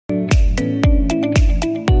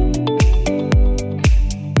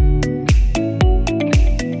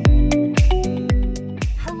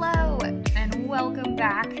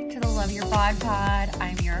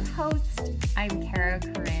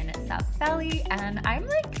Ashley, and I'm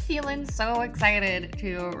like feeling so excited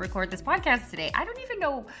to record this podcast today. I don't even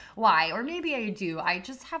know why, or maybe I do. I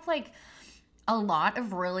just have like a lot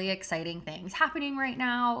of really exciting things happening right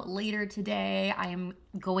now. Later today, I am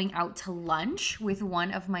going out to lunch with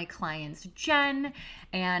one of my clients, Jen,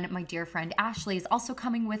 and my dear friend Ashley is also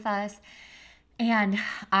coming with us. And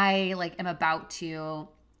I am about to,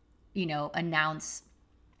 announce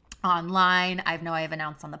online. I know I have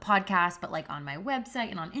announced on the podcast, but on my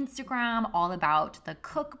website and on Instagram, all about the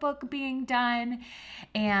cookbook being done.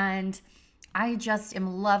 And I just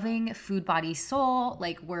am loving Food Body Soul.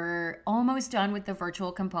 We're almost done with the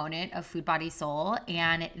virtual component of Food Body Soul,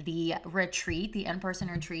 and the retreat, the in-person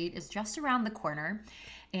retreat, is just around the corner.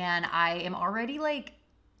 And I am already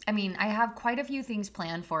I have quite a few things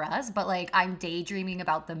planned for us, but I'm daydreaming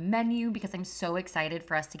about the menu because I'm so excited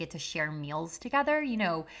for us to get to share meals together.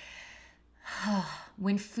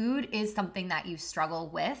 When food is something that you struggle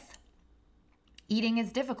with, eating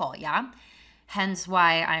is difficult, yeah? Hence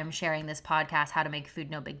why I'm sharing this podcast, How to Make Food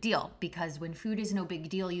No Big Deal. Because when food is no big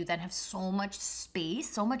deal, you then have so much space,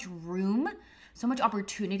 so much room, so much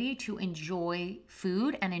opportunity to enjoy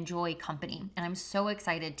food and enjoy company. And I'm so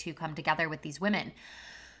excited to come together with these women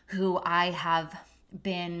who I have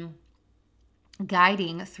been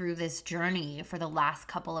guiding through this journey for the last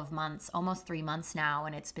couple of months, almost 3 months now.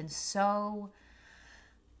 And it's been so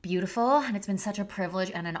beautiful, and it's been such a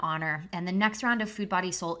privilege and an honor. And the next round of Food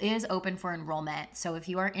Body Soul is open for enrollment. So if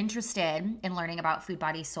you are interested in learning about Food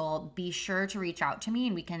Body Soul, be sure to reach out to me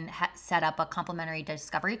and we can set up a complimentary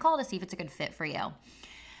discovery call to see if it's a good fit for you.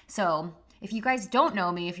 So if you guys don't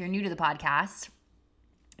know me, if you're new to the podcast,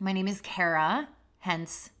 my name is Kara,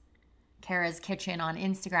 hence Kara's Kitchen on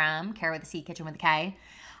Instagram, Kara with a C, Kitchen with a K.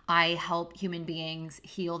 I help human beings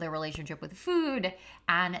heal their relationship with food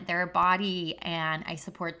and their body, and I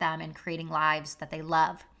support them in creating lives that they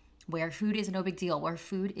love, where food is no big deal, where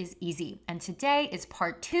food is easy. And today is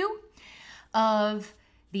part 2 of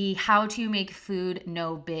the How to Make Food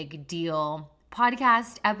No Big Deal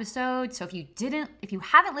podcast episode. So if you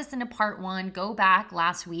haven't listened to part 1, go back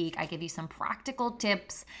last week. I give you some practical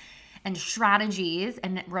tips and strategies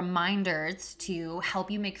and reminders to help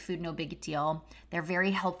you make food no big deal. They're very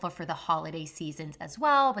helpful for the holiday seasons as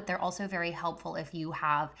well, but they're also very helpful if you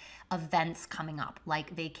have events coming up, like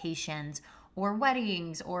vacations or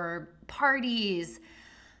weddings or parties,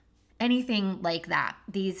 anything like that.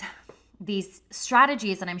 These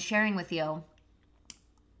strategies that I'm sharing with you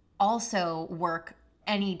also work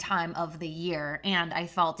any time of the year, and I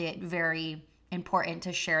felt it very important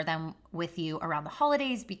to share them with you around the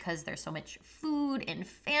holidays because there's so much food and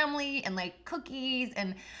family and cookies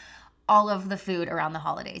and all of the food around the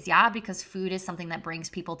holidays. Yeah, because food is something that brings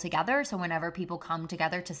people together. So whenever people come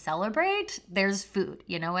together to celebrate, there's food.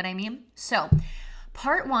 You know what I mean? So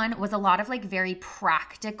part 1 was a lot of very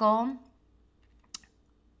practical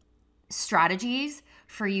strategies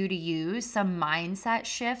for you to use, some mindset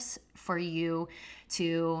shifts for you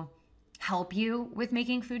to help you with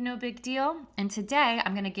making food no big deal. And today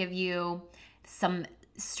I'm going to give you some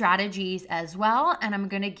strategies as well, and I'm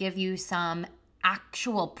going to give you some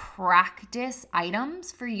actual practice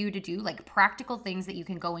items for you to do, practical things that you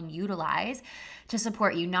can go and utilize to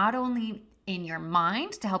support you, not only in your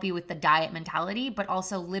mind to help you with the diet mentality, but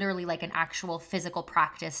also literally an actual physical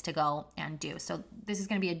practice to go and do. So this is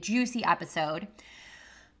going to be a juicy episode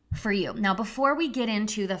for you. Now, before we get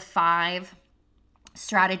into the 5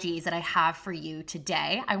 strategies that I have for you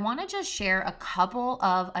today, I want to just share a couple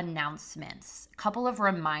of announcements, a couple of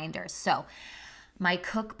reminders. So my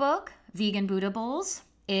cookbook, Vegan Buddha Bowls,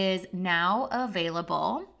 is now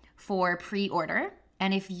available for pre-order.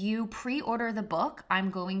 And if you pre-order the book, I'm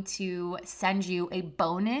going to send you a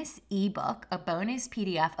bonus ebook, a bonus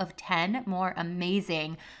PDF of 10 more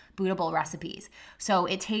amazing Buddha Bowl recipes. So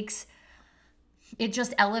it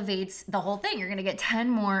just elevates the whole thing. You're going to get 10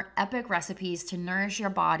 more epic recipes to nourish your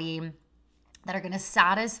body that are going to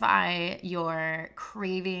satisfy your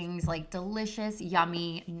cravings, delicious,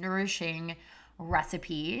 yummy, nourishing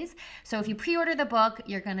recipes. So if you pre-order the book,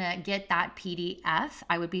 you're going to get that PDF.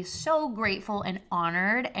 I would be so grateful and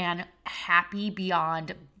honored and happy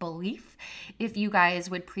beyond belief if you guys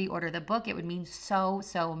would pre-order the book. It would mean so,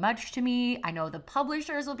 so much to me. I know the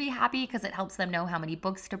publishers will be happy because it helps them know how many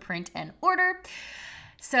books to print and order.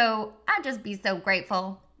 So I'd just be so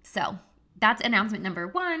grateful. So that's announcement number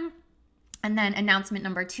 1. And then announcement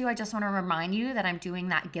number 2, I just want to remind you that I'm doing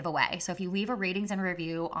that giveaway. So if you leave a ratings and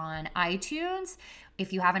review on iTunes,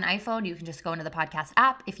 if you have an iPhone, you can just go into the podcast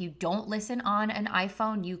app. If you don't listen on an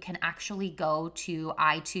iPhone, you can actually go to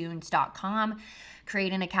itunes.com,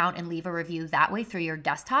 create an account, and leave a review that way through your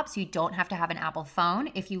desktop. So you don't have to have an Apple phone.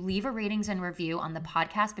 If you leave a ratings and review on the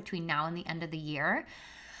podcast between now and the end of the year,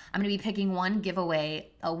 I'm going to be picking one giveaway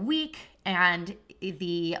a week, and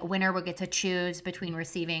the winner will get to choose between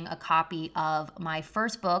receiving a copy of my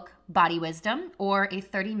first book, Body Wisdom, or a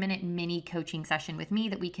 30-minute mini coaching session with me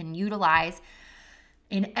that we can utilize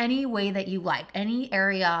in any way that you like, any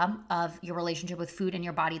area of your relationship with food and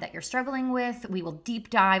your body that you're struggling with. We will deep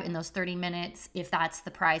dive in those 30 minutes if that's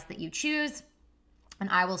the prize that you choose. And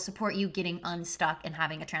I will support you getting unstuck and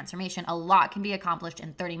having a transformation. A lot can be accomplished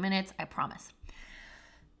in 30 minutes, I promise.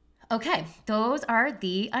 Okay, those are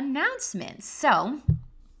the announcements. So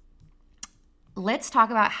let's talk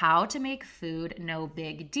about how to make food no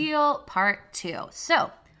big deal, part 2.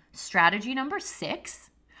 So strategy number 6.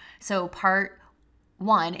 So part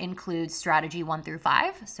 1 includes strategy 1 through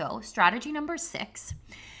 5. So strategy number 6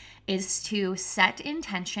 is to set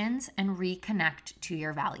intentions and reconnect to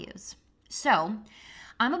your values. So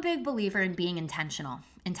I'm a big believer in being intentional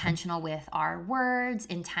with our words,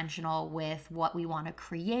 intentional with what we want to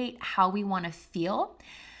create, how we want to feel,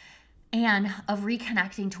 and of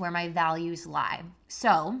reconnecting to where my values lie.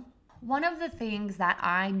 So one of the things that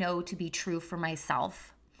I know to be true for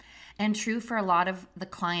myself and true for a lot of the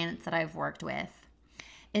clients that I've worked with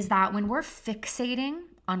is that when we're fixating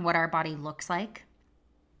on what our body looks like,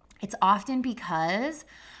 it's often because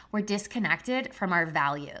we're disconnected from our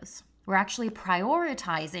values. We're actually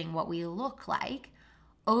prioritizing what we look like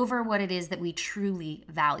over what it is that we truly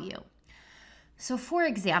value. So for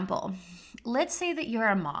example, let's say that you're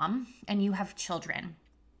a mom and you have children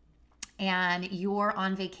and you're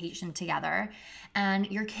on vacation together and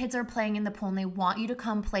your kids are playing in the pool and they want you to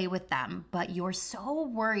come play with them, but you're so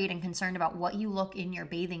worried and concerned about what you look in your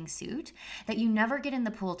bathing suit that you never get in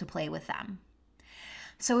the pool to play with them.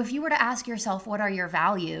 So if you were to ask yourself, what are your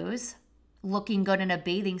values? Looking good in a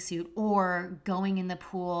bathing suit or going in the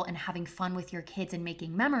pool and having fun with your kids and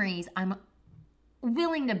making memories, I'm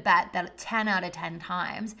willing to bet that 10 out of 10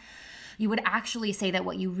 times you would actually say that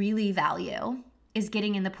what you really value is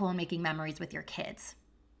getting in the pool and making memories with your kids.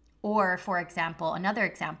 Or for example, another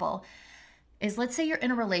example is, let's say you're in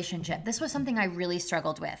a relationship. This was something I really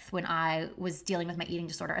struggled with when I was dealing with my eating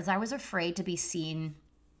disorder, as I was afraid to be seen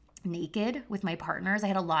naked with my partners. I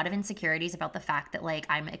had a lot of insecurities about the fact that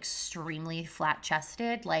I'm extremely flat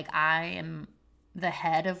chested. I am the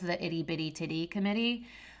head of the itty bitty titty committee.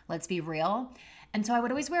 Let's be real. And so I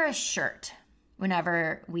would always wear a shirt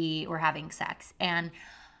whenever we were having sex. And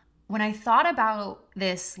when I thought about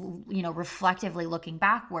this, reflectively looking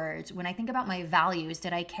backwards, when I think about my values,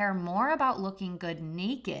 did I care more about looking good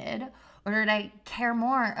naked, or did I care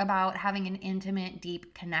more about having an intimate,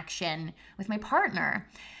 deep connection with my partner?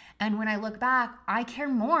 And when I look back, I care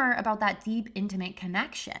more about that deep, intimate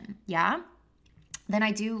connection, than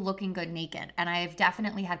I do looking good naked. And I've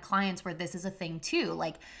definitely had clients where this is a thing too,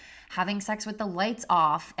 having sex with the lights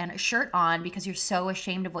off and a shirt on because you're so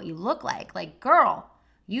ashamed of what you look like. Girl,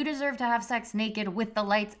 you deserve to have sex naked with the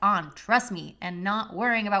lights on, trust me, and not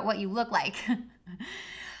worrying about what you look like.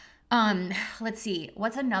 Let's see,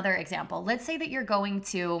 what's another example? Let's say that you're going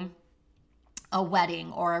to a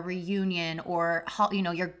wedding or a reunion or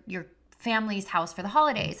your family's house for the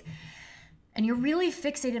holidays, and you're really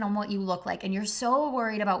fixated on what you look like and you're so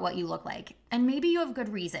worried about what you look like. And maybe you have good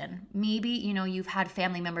reason. Maybe you've had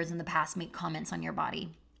family members in the past make comments on your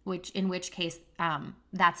body, in which case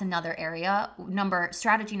that's another area.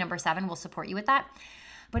 Strategy number 7 will support you with that.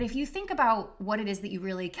 But if you think about what it is that you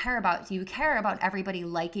really care about, do you care about everybody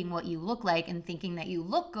liking what you look like and thinking that you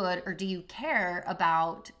look good? Or do you care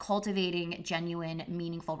about cultivating genuine,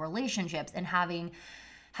 meaningful relationships and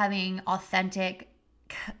having authentic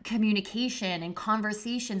communication and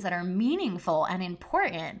conversations that are meaningful and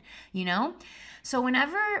important, So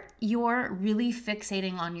whenever you're really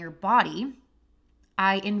fixating on your body,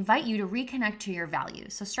 I invite you to reconnect to your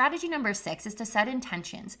values. So strategy number 6 is to set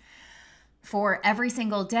intentions for every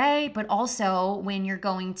single day, but also when you're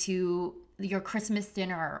going to your Christmas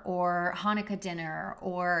dinner or Hanukkah dinner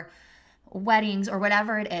or weddings or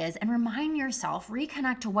whatever it is, and remind yourself,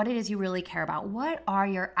 reconnect to what it is you really care about. What are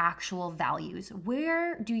your actual values?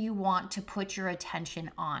 Where do you want to put your attention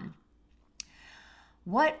on?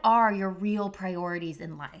 What are your real priorities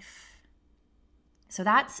in life? So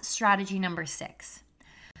that's strategy number 6.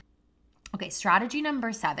 Okay, strategy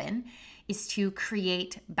number 7 is to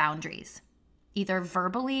create boundaries, either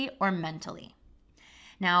verbally or mentally.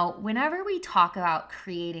 Now, whenever we talk about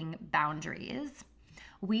creating boundaries,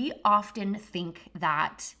 we often think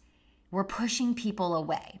that we're pushing people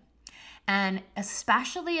away. And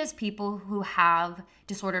especially as people who have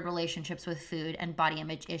disordered relationships with food and body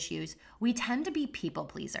image issues, we tend to be people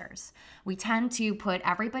pleasers. We tend to put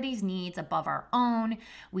everybody's needs above our own.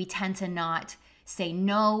 We tend to not say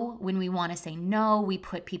no when we want to say no. We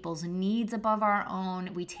put people's needs above our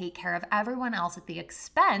own. We take care of everyone else at the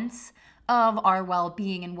expense of our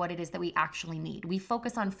well-being and what it is that we actually need. We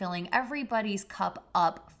focus on filling everybody's cup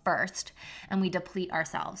up first, and we deplete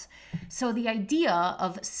ourselves. So the idea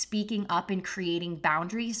of speaking up and creating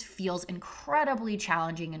boundaries feels incredibly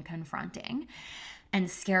challenging and confronting and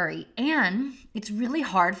scary. And it's really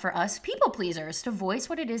hard for us people pleasers to voice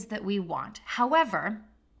what it is that we want. However,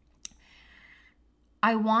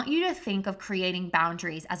 I want you to think of creating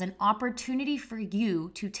boundaries as an opportunity for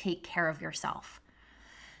you to take care of yourself.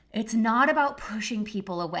 It's not about pushing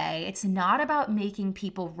people away. It's not about making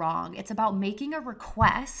people wrong. It's about making a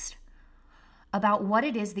request about what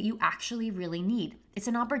it is that you actually really need. It's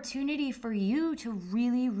an opportunity for you to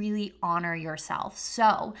really, really honor yourself.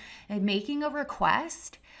 So, making a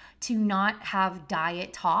request to not have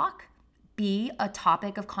diet talk be a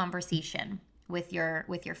topic of conversation with your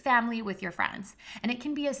family, with your friends. And it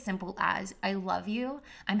can be as simple as, I love you.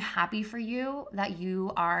 I'm happy for you that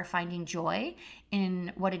you are finding joy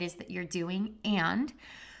in what it is that you're doing. And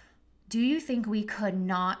do you think we could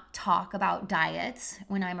not talk about diets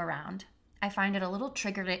when I'm around? I find it a little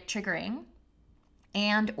triggering.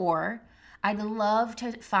 And or I'd love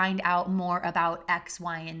to find out more about X,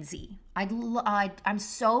 Y, and Z. I'm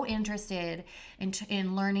so interested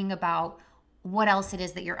in learning about what else it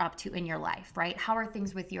is that you're up to in your life, right? How are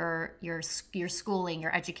things with your schooling,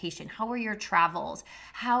 your education? How are your travels?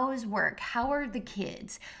 How is work? How are the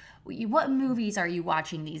kids? What movies are you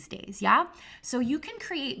watching these days? Yeah. So you can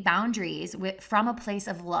create boundaries from a place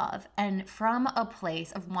of love and from a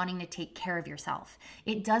place of wanting to take care of yourself.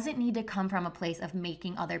 It doesn't need to come from a place of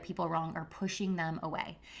making other people wrong or pushing them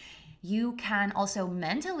away. You can also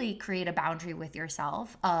mentally create a boundary with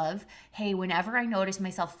yourself of, hey, whenever I notice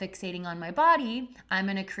myself fixating on my body, I'm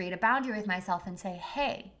going to create a boundary with myself and say,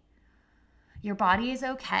 hey, your body is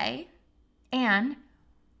okay. And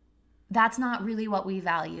that's not really what we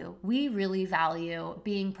value. We really value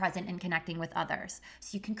being present and connecting with others.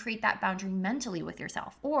 So you can create that boundary mentally with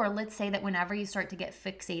yourself. Or let's say that whenever you start to get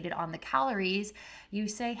fixated on the calories, you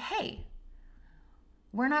say, hey,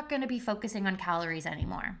 we're not going to be focusing on calories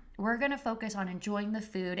anymore. We're going to focus on enjoying the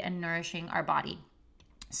food and nourishing our body.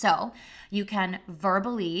 So you can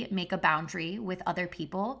verbally make a boundary with other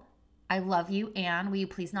people. I love you, and will you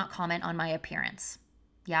please not comment on my appearance?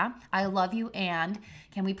 Yeah, I love you, and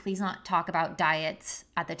can we please not talk about diets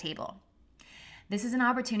at the table? This is an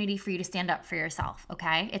opportunity for you to stand up for yourself,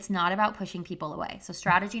 okay? It's not about pushing people away. So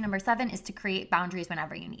strategy number 7 is to create boundaries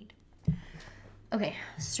whenever you need. Okay,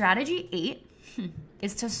 strategy 8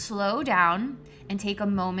 is to slow down and take a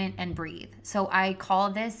moment and breathe. So I call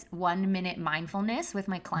this 1-minute mindfulness with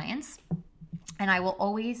my clients. And I will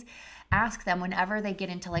always ask them whenever they get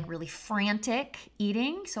into like really frantic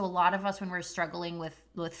eating. So a lot of us, when we're struggling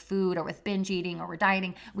with food or with binge eating or we're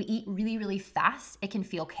dieting, we eat really, really fast. It can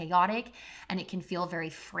feel chaotic and it can feel very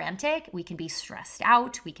frantic. We can be stressed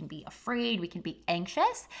out. We can be afraid. We can be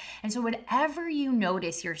anxious. And so whenever you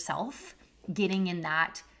notice yourself getting in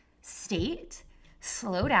that state,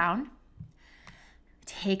 slow down,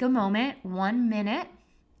 take a moment, 1 minute,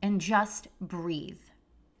 and just breathe.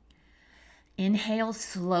 Inhale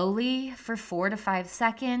slowly for 4 to 5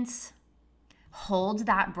 seconds. Hold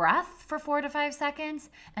that breath for 4 to 5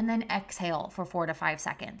 seconds, and then exhale for 4 to 5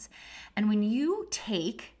 seconds. And when you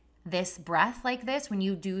take this breath like this, when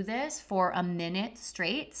you do this for a minute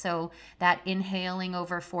straight, so that inhaling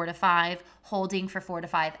over 4 to 5, holding for 4 to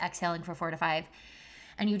 5, exhaling for 4 to 5,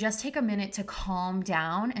 and you just take a minute to calm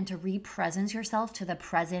down and to re-presence yourself to the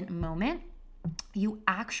present moment, you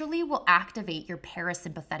actually will activate your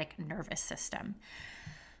parasympathetic nervous system.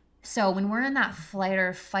 So when we're in that flight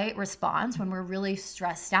or fight response, when we're really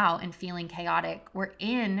stressed out and feeling chaotic, we're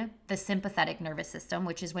in the sympathetic nervous system,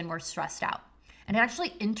 which is when we're stressed out. And it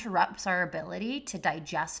actually interrupts our ability to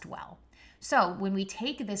digest well. So when we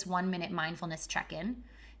take this 1-minute mindfulness check-in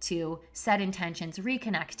to set intentions,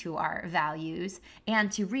 reconnect to our values,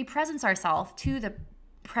 and to re-presence ourselves to the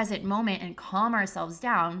present moment and calm ourselves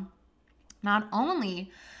down, not only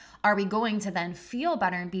are we going to then feel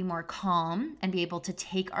better and be more calm and be able to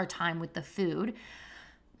take our time with the food,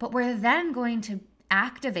 but we're then going to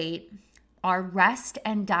activate our rest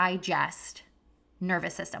and digest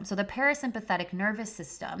nervous system. So the parasympathetic nervous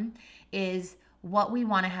system is what we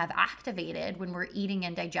want to have activated when we're eating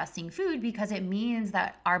and digesting food, because it means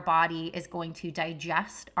that our body is going to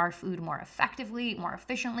digest our food more effectively, more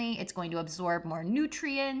efficiently. It's going to absorb more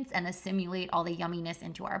nutrients and assimilate all the yumminess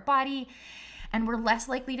into our body. And we're less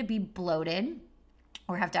likely to be bloated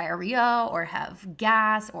or have diarrhea or have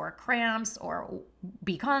gas or cramps or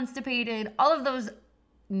be constipated, all of those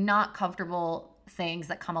not comfortable things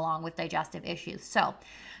that come along with digestive issues. So,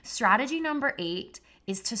 strategy number 8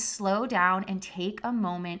 is to slow down and take a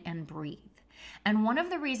moment and breathe. And one of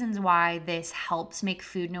the reasons why this helps make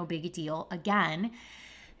food no big deal, again,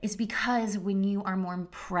 is because when you are more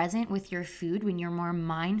present with your food, when you're more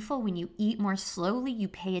mindful, when you eat more slowly, you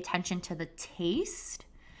pay attention to the taste,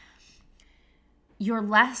 you're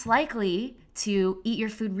less likely to eat your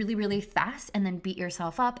food really, really fast and then beat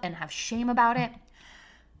yourself up and have shame about it.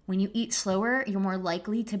 When you eat slower, you're more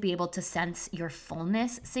likely to be able to sense your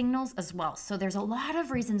fullness signals as well. So there's a lot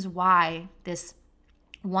of reasons why this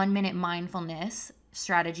 1 minute mindfulness,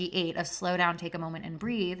 strategy 8 of slow down, take a moment and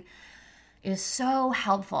breathe, is so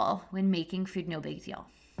helpful when making food no big deal.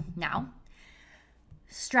 Now,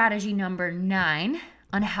 strategy number 9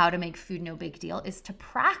 on how to make food no big deal is to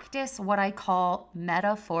practice what I call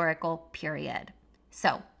metaphorical period.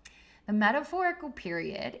 So the metaphorical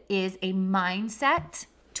period is a mindset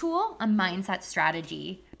tool, a mindset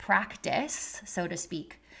strategy practice, so to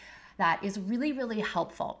speak, that is really, really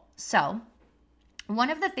helpful. So one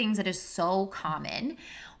of the things that is so common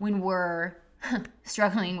when we're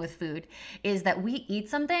struggling with food is that we eat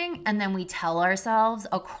something and then we tell ourselves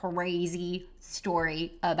a crazy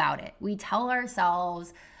story about it. We tell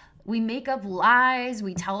ourselves, we make up lies,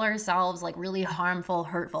 we tell ourselves like really harmful,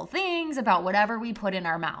 hurtful things about whatever we put in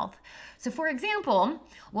our mouth. So for example,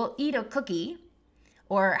 we'll eat a cookie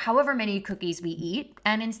or however many cookies we eat,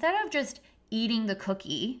 and instead of just eating the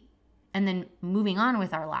cookie and then moving on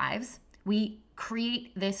with our lives, we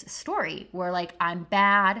create this story where like, I'm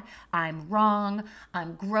bad, I'm wrong,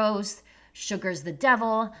 I'm gross, sugar's the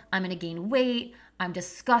devil, I'm gonna gain weight, I'm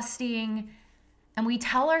disgusting. And we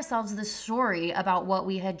tell ourselves the story about what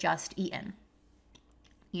we had just eaten.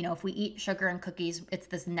 You know, if we eat sugar and cookies, it's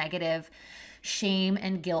this negative shame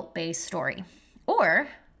and guilt-based story. Or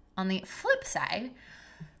on the flip side,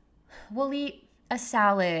 we'll eat a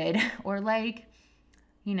salad or like,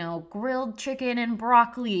 you know, grilled chicken and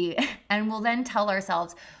broccoli, and we'll then tell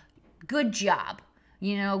ourselves, good job,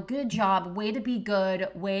 you know, good job, way to be good,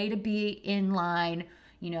 way to be in line,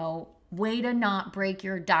 you know, way to not break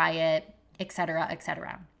your diet, etc.,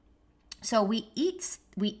 etc. So we eat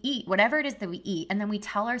whatever it is that we eat, and then we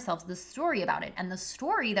tell ourselves the story about it. And the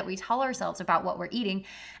story that we tell ourselves about what we're eating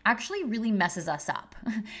actually really messes us up,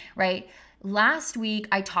 right? Last week,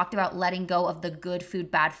 I talked about letting go of the good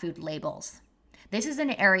food, bad food labels. This is an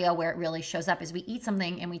area where it really shows up is we eat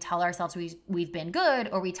something and we tell ourselves we've been good,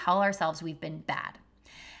 or we tell ourselves we've been bad.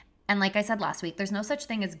 And like I said last week, there's no such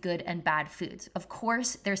thing as good and bad foods. Of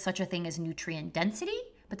course, there's such a thing as nutrient density,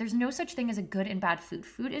 but there's no such thing as a good and bad food.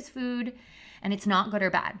 Food is food, and it's not good or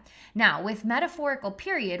bad. Now, with metaphorical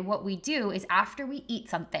period, what we do is after we eat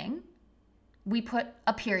something, we put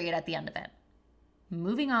a period at the end of it.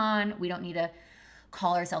 Moving on, we don't need to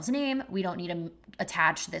call ourselves a name. We don't need to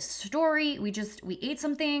attach this story. We ate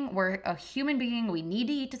something. We're a human being. We need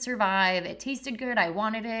to eat to survive. It tasted good. I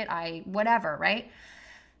wanted it. Whatever, right?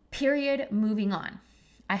 Period, moving on.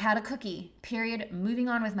 I had a cookie, period, moving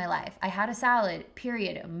on with my life. I had a salad,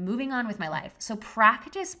 period, moving on with my life. So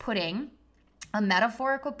practice putting a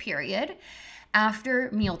metaphorical period after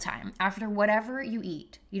mealtime, after whatever you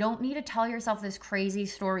eat. You don't need to tell yourself this crazy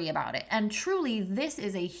story about it. And truly, this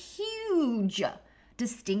is a huge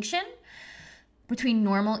distinction between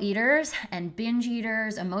normal eaters and binge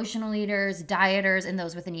eaters, emotional eaters, dieters, and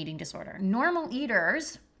those with an eating disorder. Normal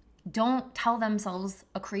eaters don't tell themselves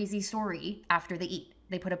a crazy story after they eat.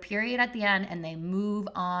 They put a period at the end and they move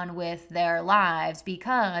on with their lives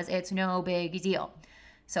because it's no big deal.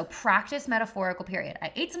 So practice metaphorical period.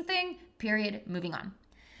 I ate something, period, moving on.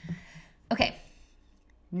 Okay,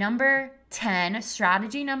 number 10,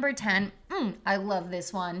 strategy number 10, I love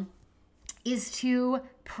this one, is to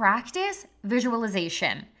practice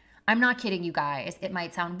visualization. I'm not kidding you guys. It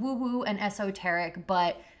might sound woo-woo and esoteric,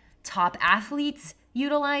 but top athletes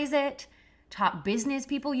utilize it. Top business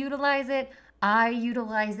people utilize it. I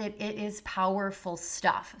utilize it. It is powerful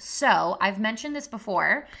stuff. So I've mentioned this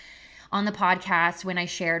before on the podcast when I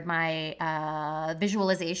shared my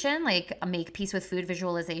visualization, like a make peace with food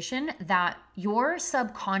visualization, that your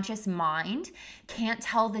subconscious mind can't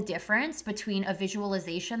tell the difference between a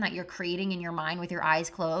visualization that you're creating in your mind with your eyes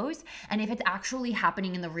closed and if it's actually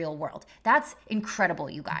happening in the real world. That's incredible,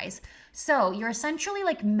 you guys. So you're essentially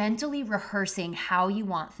like mentally rehearsing how you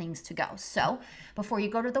want things to go. So before you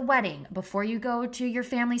go to the wedding, before you go to your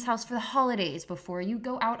family's house for the holidays, before you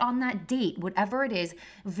go out on that date, whatever it is,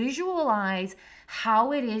 visualize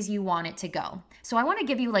how it is you want it to go. So I want to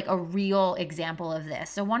give you like a real example of this.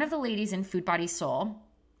 So one of the ladies in Food Body Soul,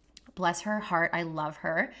 bless her heart, I love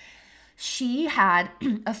her. She had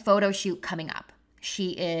a photo shoot coming up. She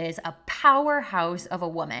is a powerhouse of a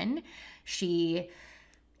woman. She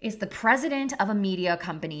is the president of a media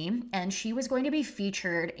company, and she was going to be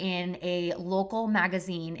featured in a local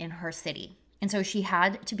magazine in her city. And so she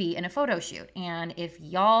had to be in a photo shoot. And if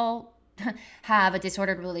y'all have a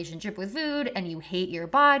disordered relationship with food and you hate your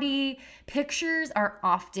body, pictures are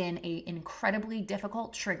often an incredibly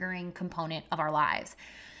difficult, triggering component of our lives.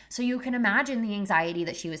 So you can imagine the anxiety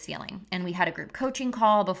that she was feeling. And we had a group coaching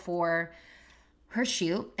call before her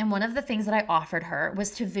shoot. And one of the things that I offered her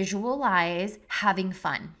was to visualize having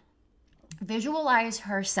fun. Visualize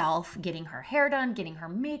herself getting her hair done, getting her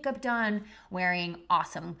makeup done, wearing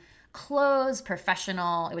awesome clothes,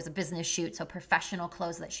 professional. It was a business shoot, so professional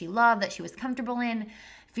clothes that she loved, that she was comfortable in.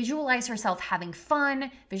 Visualize herself having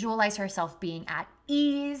fun. Visualize herself being at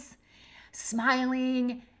ease,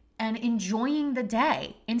 smiling, and enjoying the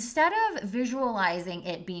day. Instead of visualizing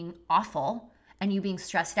it being awful and you being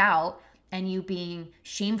stressed out and you being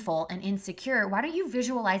shameful and insecure, why don't you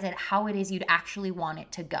visualize it how it is you'd actually want it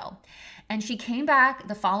to go? And she came back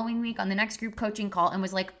the following week on the next group coaching call and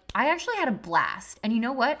was like, I actually had a blast. And you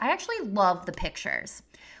know what? I actually love the pictures,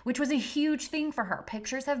 which was a huge thing for her.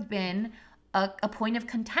 Pictures have been a point of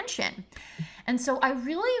contention. And so I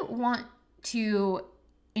really want to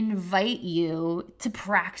invite you to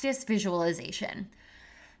practice visualization.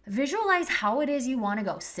 Visualize how it is you want to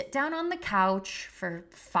go. Sit down on the couch for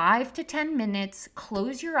 5 to 10 minutes,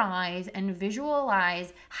 close your eyes, and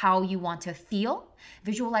visualize how you want to feel.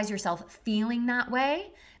 Visualize yourself feeling that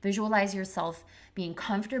way. Visualize yourself being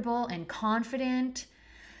comfortable and confident,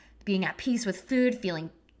 being at peace with food, feeling,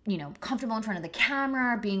 comfortable in front of the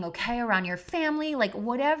camera, being okay around your family, like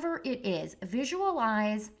whatever it is.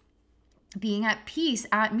 Visualize being at peace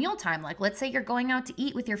at mealtime. Like let's say you're going out to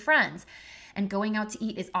eat with your friends. And going out to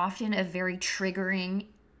eat is often a very triggering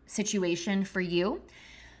situation for you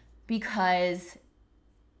because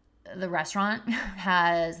the restaurant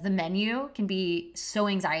the menu can be so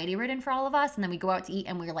anxiety ridden for all of us. And then we go out to eat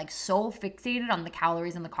and we're like so fixated on the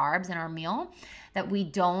calories and the carbs in our meal that we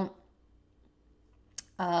don't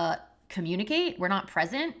communicate. We're not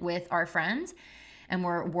present with our friends. And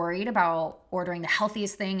we're worried about ordering the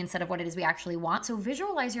healthiest thing instead of what it is we actually want. So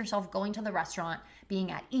visualize yourself going to the restaurant,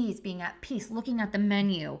 being at ease, being at peace, looking at the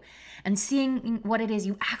menu and seeing what it is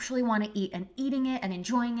you actually want to eat and eating it and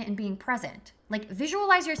enjoying it and being present. Like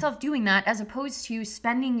visualize yourself doing that as opposed to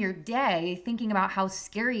spending your day thinking about how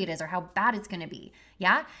scary it is or how bad it's going to be.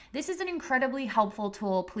 Yeah, this is an incredibly helpful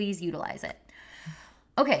tool. Please utilize it.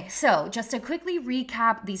 Okay, so just to quickly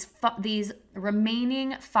recap these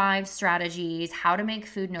remaining 5 strategies, how to make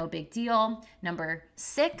food no big deal. Number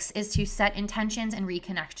 6 is to set intentions and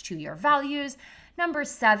reconnect to your values. Number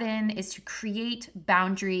 7 is to create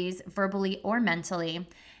boundaries verbally or mentally.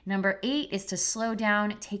 Number 8 is to slow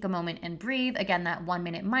down, take a moment and breathe. Again, that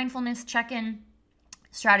 1-minute mindfulness check-in.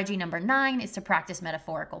 Strategy number 9 is to practice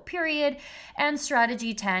metaphorical period. And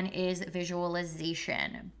strategy 10 is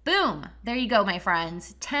visualization. Boom! There you go, my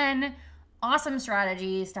friends. 10 awesome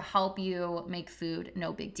strategies to help you make food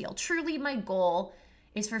no big deal. Truly, my goal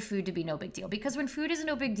is for food to be no big deal because when food is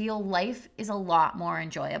no big deal, life is a lot more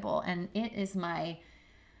enjoyable. And it is my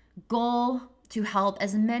goal to help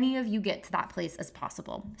as many of you get to that place as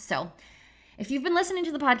possible. So if you've been listening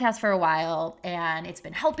to the podcast for a while and it's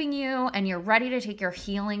been helping you and you're ready to take your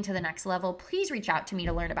healing to the next level, please reach out to me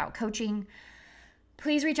to learn about coaching.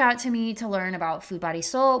 Please reach out to me to learn about Food Body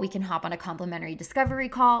Soul. We can hop on a complimentary discovery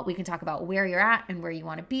call. We can talk about where you're at and where you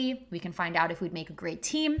want to be. We can find out if we'd make a great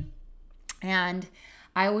team. And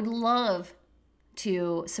I would love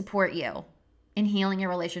to support you in healing your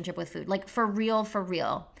relationship with food, like for real, for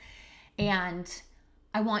real. And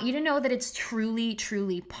I want you to know that it's truly,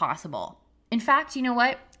 truly possible. In fact, you know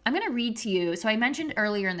what? I'm going to read to you. So I mentioned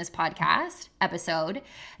earlier in this podcast episode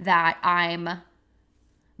that I'm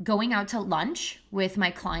going out to lunch with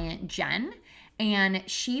my client, Jen. And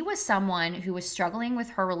she was someone who was struggling with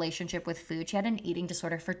her relationship with food. She had an eating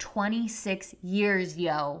disorder for 26 years,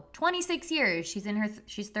 26 years.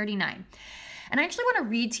 She's 39. And I actually want to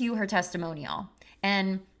read to you her testimonial.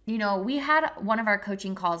 And, we had one of our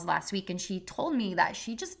coaching calls last week, and she told me that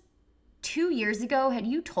she just 2 years ago, had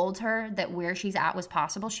you told her that where she's at was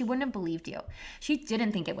possible, she wouldn't have believed you. She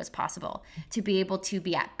didn't think it was possible to be able to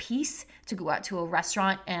be at peace, to go out to a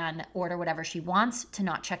restaurant and order whatever she wants, to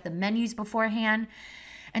not check the menus beforehand,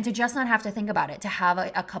 and to just not have to think about it, to have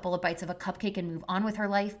a couple of bites of a cupcake and move on with her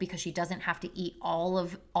life because she doesn't have to eat all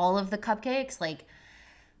of the cupcakes. Like,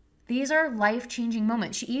 these are life-changing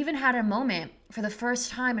moments. She even had a moment for the first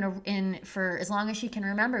time for as long as she can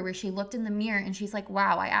remember where she looked in the mirror and she's like,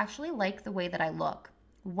 wow, I actually like the way that I look.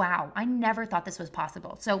 Wow, I never thought this was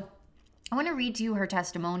possible. So I want to read to you her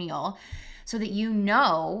testimonial so that you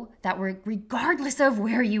know that regardless of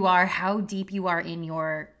where you are, how deep you are in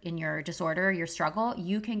your disorder, your struggle,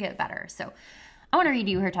 you can get better. So I want to read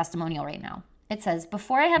you her testimonial right now. It says,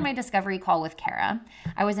 before I had my discovery call with Kara,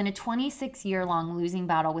 I was in a 26-year-long losing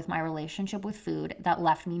battle with my relationship with food that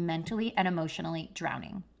left me mentally and emotionally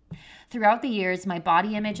drowning. Throughout the years, my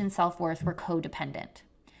body image and self-worth were codependent.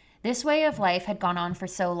 This way of life had gone on for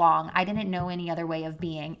so long, I didn't know any other way of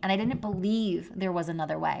being, and I didn't believe there was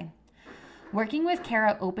another way. Working with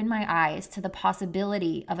Kara opened my eyes to the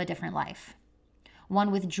possibility of a different life,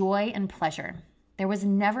 one with joy and pleasure. There was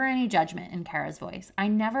never any judgment in Kara's voice. I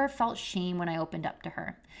never felt shame when I opened up to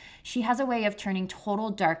her. She has a way of turning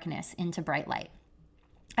total darkness into bright light.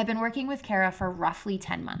 I've been working with Kara for roughly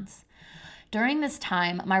 10 months. During this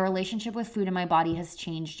time, my relationship with food and my body has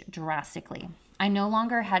changed drastically. I no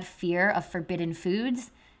longer had fear of forbidden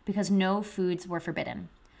foods because no foods were forbidden.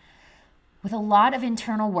 With a lot of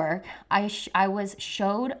internal work, I was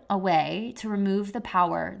showed a way to remove the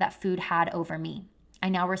power that food had over me. I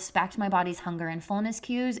now respect my body's hunger and fullness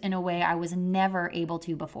cues in a way I was never able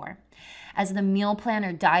to before. As the meal plan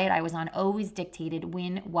or diet I was on always dictated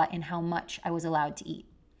when, what, and how much I was allowed to eat.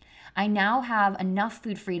 I now have enough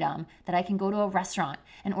food freedom that I can go to a restaurant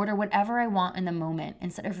and order whatever I want in the moment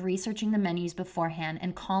instead of researching the menus beforehand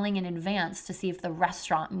and calling in advance to see if the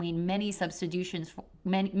restaurant made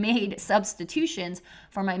substitutions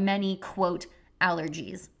for my many, quote,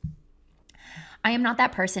 allergies. I am not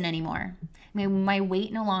that person anymore. My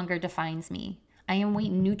weight no longer defines me. I am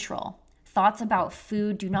weight neutral. Thoughts about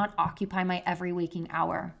food do not occupy my every waking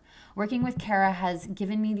hour. Working with Kara has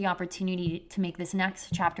given me the opportunity to make this next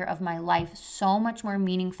chapter of my life so much more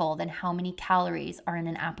meaningful than how many calories are in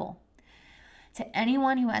an apple. To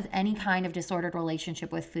anyone who has any kind of disordered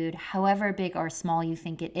relationship with food, however big or small you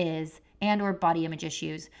think it is, and or body image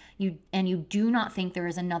issues, you do not think there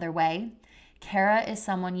is another way, Kara is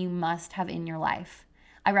someone you must have in your life.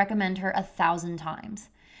 I recommend her 1,000 times.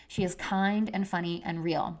 She is kind and funny and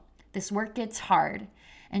real. This work gets hard,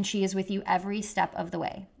 and she is with you every step of the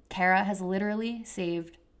way. Kara has literally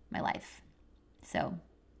saved my life. So,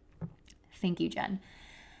 thank you, Jen.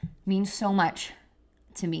 It means so much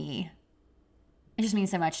to me. It just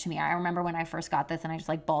means so much to me. I remember when I first got this and I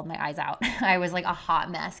just bawled my eyes out. I was like a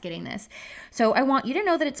hot mess getting this. So I want you to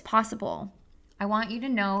know that it's possible. I want you to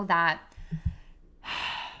know that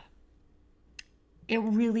it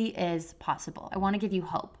really is possible. I want to give you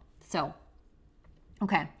hope. So,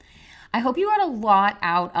 okay. I hope you got a lot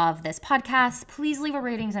out of this podcast. Please leave a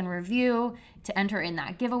ratings and review to enter in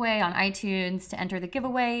that giveaway on iTunes, to enter the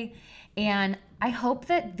giveaway. And I hope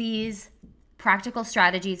that these practical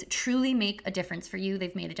strategies truly make a difference for you.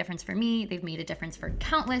 They've made a difference for me. They've made a difference for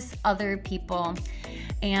countless other people.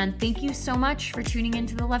 And thank you so much for tuning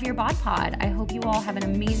into the Love Your Bod Pod. I hope you all have an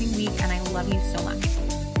amazing week, and I love you so much.